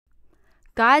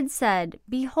God said,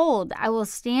 "Behold, I will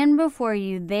stand before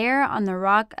you there on the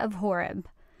rock of Horeb.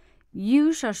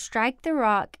 You shall strike the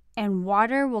rock, and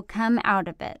water will come out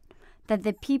of it, that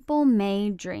the people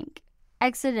may drink."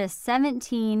 Exodus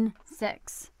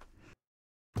 17:6.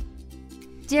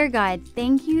 Dear God,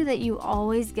 thank you that you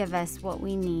always give us what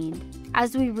we need.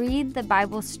 As we read the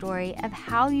Bible story of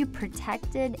how you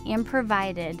protected and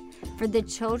provided for the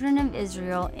children of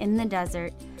Israel in the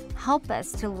desert, help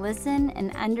us to listen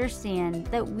and understand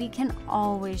that we can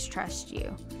always trust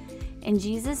you. In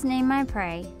Jesus' name I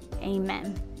pray,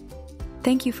 amen.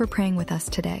 Thank you for praying with us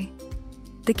today.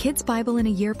 The Kids Bible in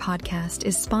a Year podcast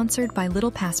is sponsored by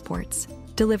Little Passports,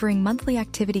 delivering monthly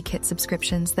activity kit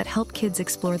subscriptions that help kids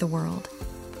explore the world,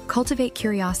 cultivate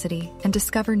curiosity, and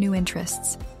discover new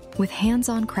interests, with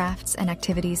hands-on crafts and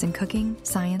activities in cooking,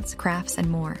 science, crafts,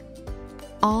 and more,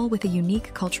 all with a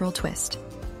unique cultural twist.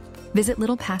 Visit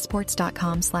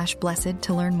littlepassports.com/blessed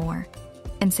to learn more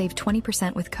and save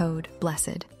 20% with code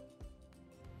BLESSED.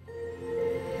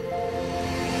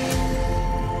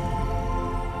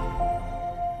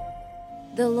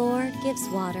 The Lord gives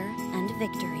water and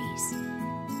victories.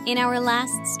 In our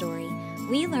last story,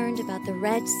 we learned about the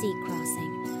Red Sea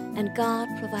crossing and God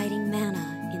providing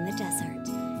manna in the desert.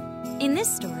 In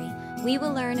this story, we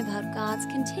will learn about God's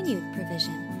continued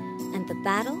provision and the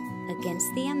battle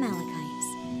against the Amalekites,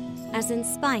 as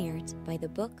inspired by the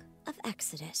book of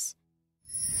Exodus.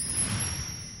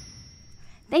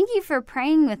 Thank you for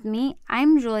praying with me.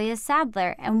 I'm Julia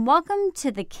Sadler, and welcome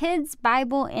to the Kids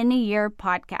Bible in a Year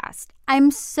podcast.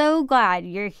 I'm so glad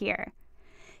you're here.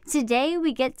 Today,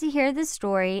 we get to hear the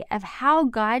story of how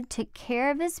God took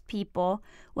care of his people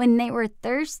when they were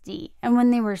thirsty and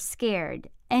when they were scared,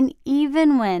 and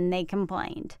even when they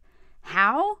complained.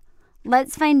 How?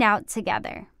 Let's find out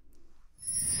together.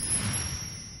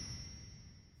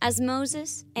 As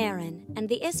Moses, Aaron, and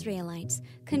the Israelites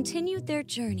continued their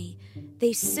journey,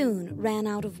 they soon ran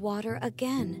out of water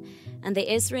again, and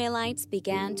the Israelites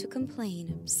began to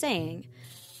complain, saying,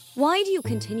 "Why do you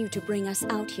continue to bring us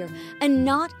out here and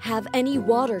not have any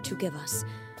water to give us?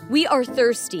 We are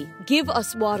thirsty. Give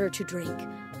us water to drink."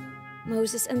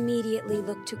 Moses immediately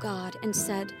looked to God and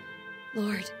said,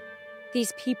 "Lord,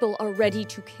 these people are ready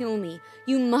to kill me.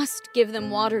 You must give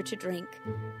them water to drink."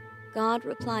 God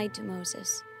replied to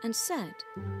Moses and said,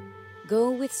 "Go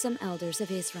with some elders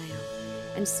of Israel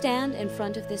and stand in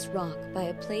front of this rock by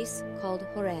a place called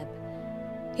Horeb.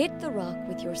 Hit the rock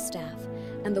with your staff,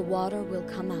 and the water will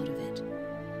come out of it.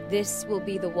 This will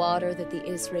be the water that the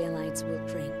Israelites will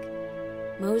drink."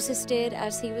 Moses did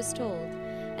as he was told,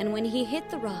 and when he hit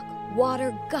the rock,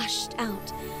 water gushed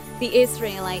out. The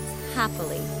Israelites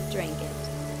happily drank it.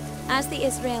 As the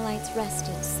Israelites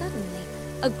rested, suddenly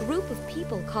a group of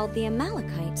people called the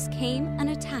Amalekites came and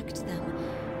attacked them.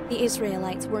 The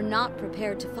Israelites were not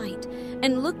prepared to fight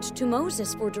and looked to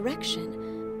Moses for direction.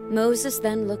 Moses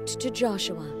then looked to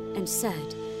Joshua and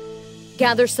said,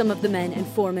 "Gather some of the men and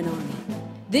form an army.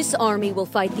 This army will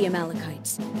fight the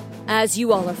Amalekites. As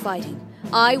you all are fighting,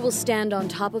 I will stand on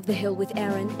top of the hill with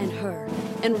Aaron and Hur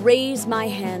and raise my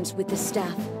hands with the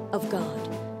staff of God."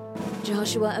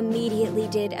 Joshua immediately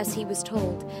did as he was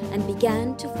told and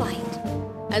began to fight.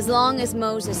 As long as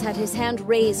Moses had his hand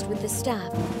raised with the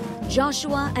staff,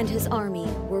 Joshua and his army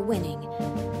were winning.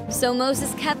 So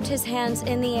Moses kept his hands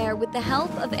in the air with the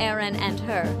help of Aaron and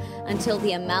Hur until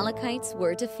the Amalekites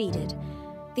were defeated.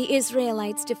 The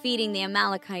Israelites defeating the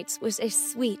Amalekites was a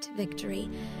sweet victory,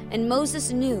 and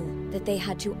Moses knew that they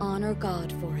had to honor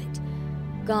God for it.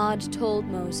 God told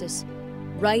Moses,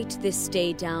 "Write this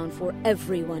day down for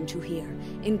everyone to hear,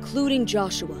 including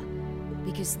Joshua,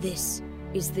 because this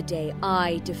is the day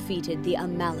I defeated the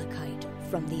Amalekite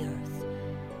from the earth."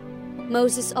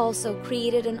 Moses also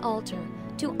created an altar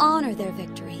to honor their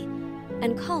victory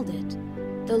and called it,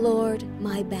 "The Lord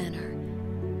my banner."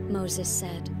 Moses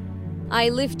said, "I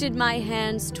lifted my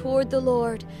hands toward the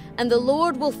Lord, and the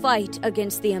Lord will fight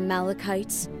against the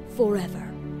Amalekites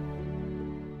forever."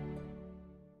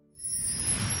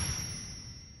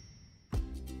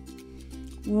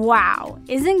 Wow,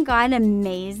 isn't God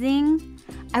amazing?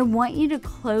 I want you to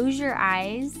close your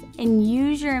eyes and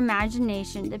use your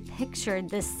imagination to picture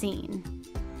this scene.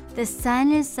 The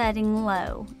sun is setting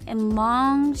low in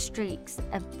long streaks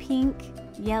of pink,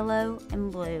 yellow, and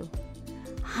blue.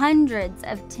 Hundreds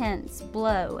of tents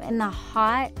blow in the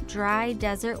hot, dry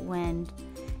desert wind,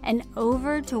 and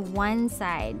over to one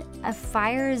side, a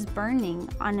fire is burning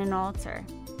on an altar.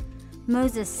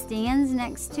 Moses stands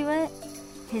next to it,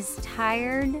 his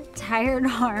tired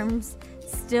arms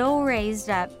still raised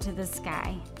up to the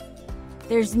sky.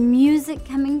 There's music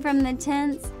coming from the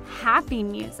tents, happy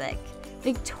music,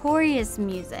 victorious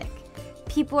music.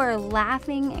 People are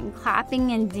laughing and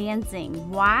clapping and dancing.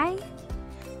 Why?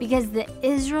 Because the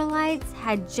Israelites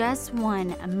had just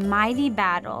won a mighty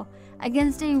battle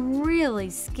against a really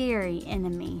scary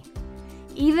enemy.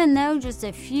 Even though just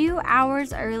a few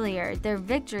hours earlier their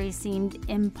victory seemed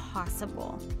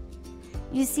impossible.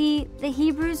 You see, the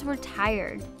Hebrews were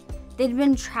tired. They'd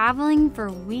been traveling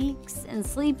for weeks and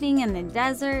sleeping in the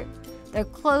desert. Their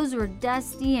clothes were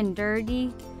dusty and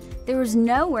dirty. There was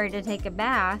nowhere to take a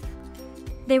bath.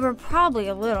 They were probably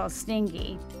a little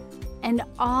stinky. And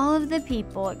all of the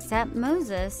people except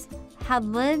Moses had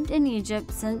lived in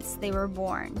Egypt since they were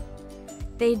born.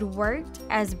 They'd worked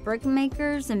as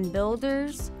brickmakers and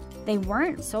builders. They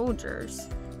weren't soldiers.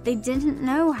 They didn't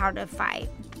know how to fight.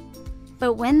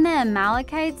 But when the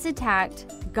Amalekites attacked,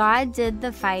 God did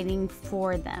the fighting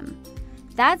for them.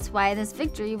 That's why this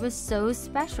victory was so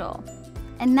special.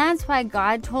 And that's why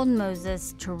God told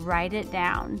Moses to write it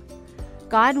down.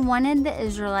 God wanted the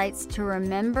Israelites to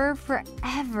remember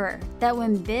forever that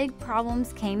when big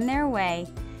problems came their way,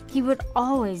 He would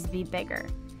always be bigger.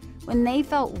 When they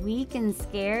felt weak and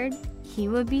scared, He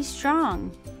would be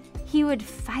strong. He would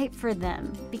fight for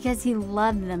them because He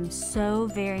loved them so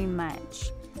very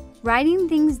much. Writing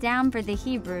things down for the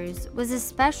Hebrews was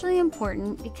especially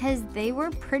important because they were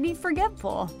pretty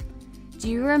forgetful. Do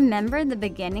you remember the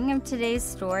beginning of today's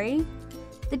story?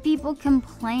 The people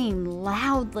complained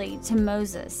loudly to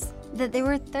Moses that they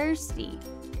were thirsty.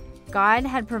 God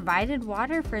had provided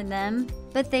water for them,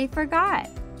 but they forgot.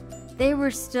 They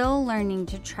were still learning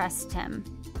to trust Him.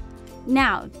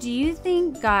 Now, do you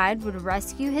think God would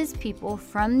rescue His people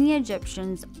from the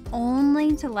Egyptians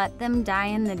only to let them die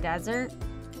in the desert?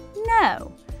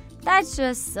 No, that's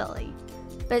just silly.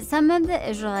 But some of the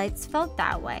Israelites felt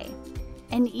that way.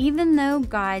 And even though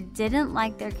God didn't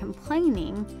like their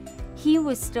complaining, He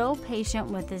was still patient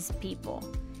with His people.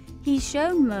 He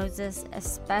showed Moses a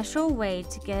special way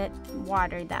to get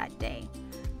water that day.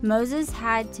 Moses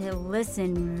had to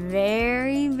listen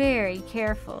very, very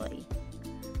carefully.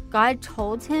 God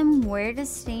told him where to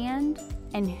stand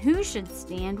and who should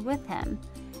stand with him,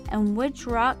 and which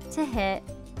rock to hit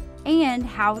and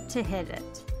how to hit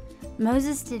it.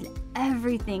 Moses did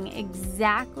everything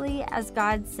exactly as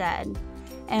God said,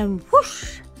 and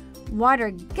whoosh!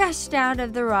 Water gushed out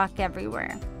of the rock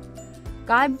everywhere.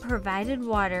 God provided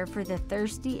water for the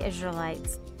thirsty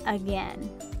Israelites again.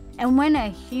 And when a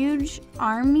huge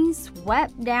army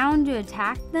swept down to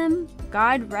attack them,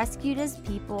 God rescued His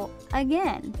people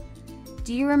again.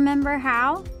 Do you remember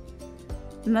how?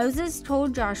 Moses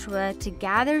told Joshua to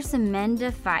gather some men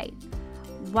to fight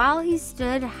while he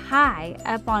stood high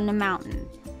up on a mountain.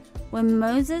 When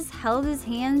Moses held his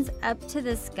hands up to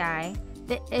the sky,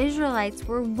 the Israelites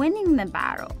were winning the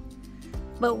battle.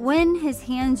 But when his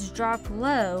hands dropped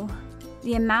low,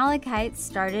 the Amalekites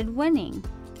started winning.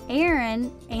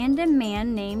 Aaron and a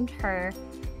man named Hur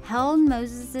held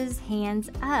Moses' hands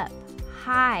up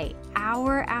high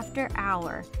hour after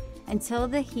hour until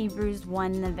the Hebrews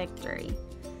won the victory.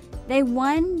 They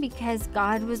won because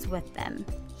God was with them.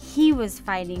 He was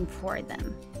fighting for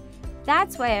them.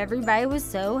 That's why everybody was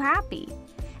so happy.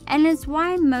 And it's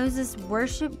why Moses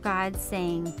worshiped God,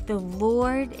 saying, "The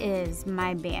Lord is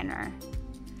my banner."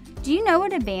 Do you know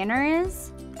what a banner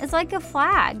is? It's like a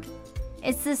flag.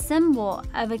 It's the symbol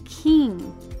of a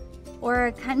king or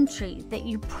a country that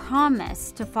you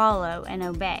promise to follow and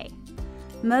obey.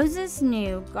 Moses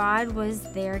knew God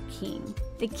was their king,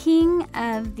 the king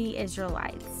of the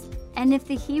Israelites. And if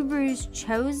the Hebrews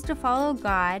chose to follow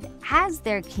God as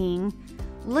their king,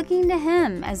 looking to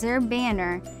Him as their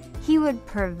banner, He would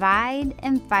provide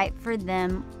and fight for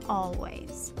them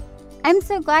always. I'm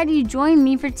so glad you joined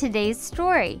me for today's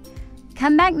story.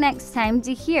 Come back next time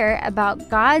to hear about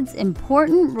God's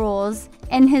important rules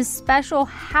and His special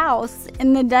house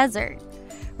in the desert.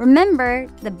 Remember,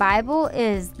 the Bible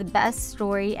is the best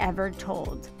story ever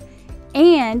told.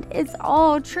 And it's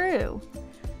all true.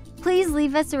 Please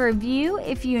leave us a review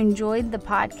if you enjoyed the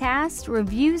podcast.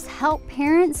 Reviews help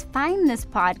parents find this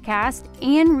podcast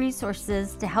and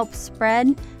resources to help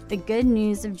spread the good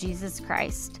news of Jesus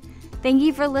Christ. Thank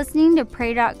you for listening to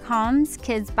Pray.com's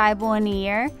Kids Bible in a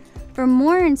Year. For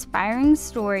more inspiring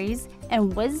stories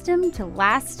and wisdom to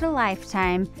last a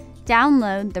lifetime,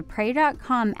 download the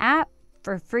Pray.com app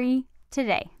for free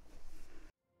today.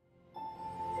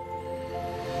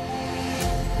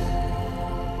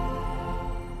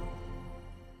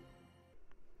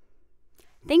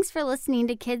 Thanks for listening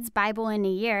to Kids Bible in a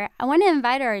Year. I want to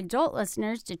invite our adult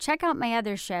listeners to check out my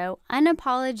other show,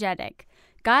 Unapologetic,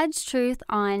 God's Truth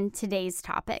on Today's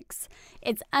Topics.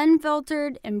 It's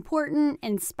unfiltered, important,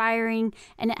 inspiring,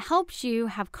 and it helps you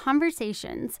have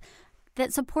conversations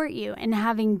that support you in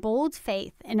having bold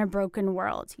faith in a broken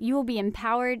world. You will be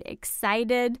empowered,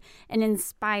 excited, and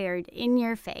inspired in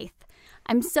your faith.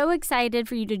 I'm so excited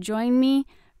for you to join me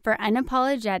for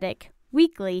Unapologetic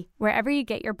weekly, wherever you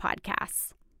get your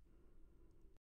podcasts.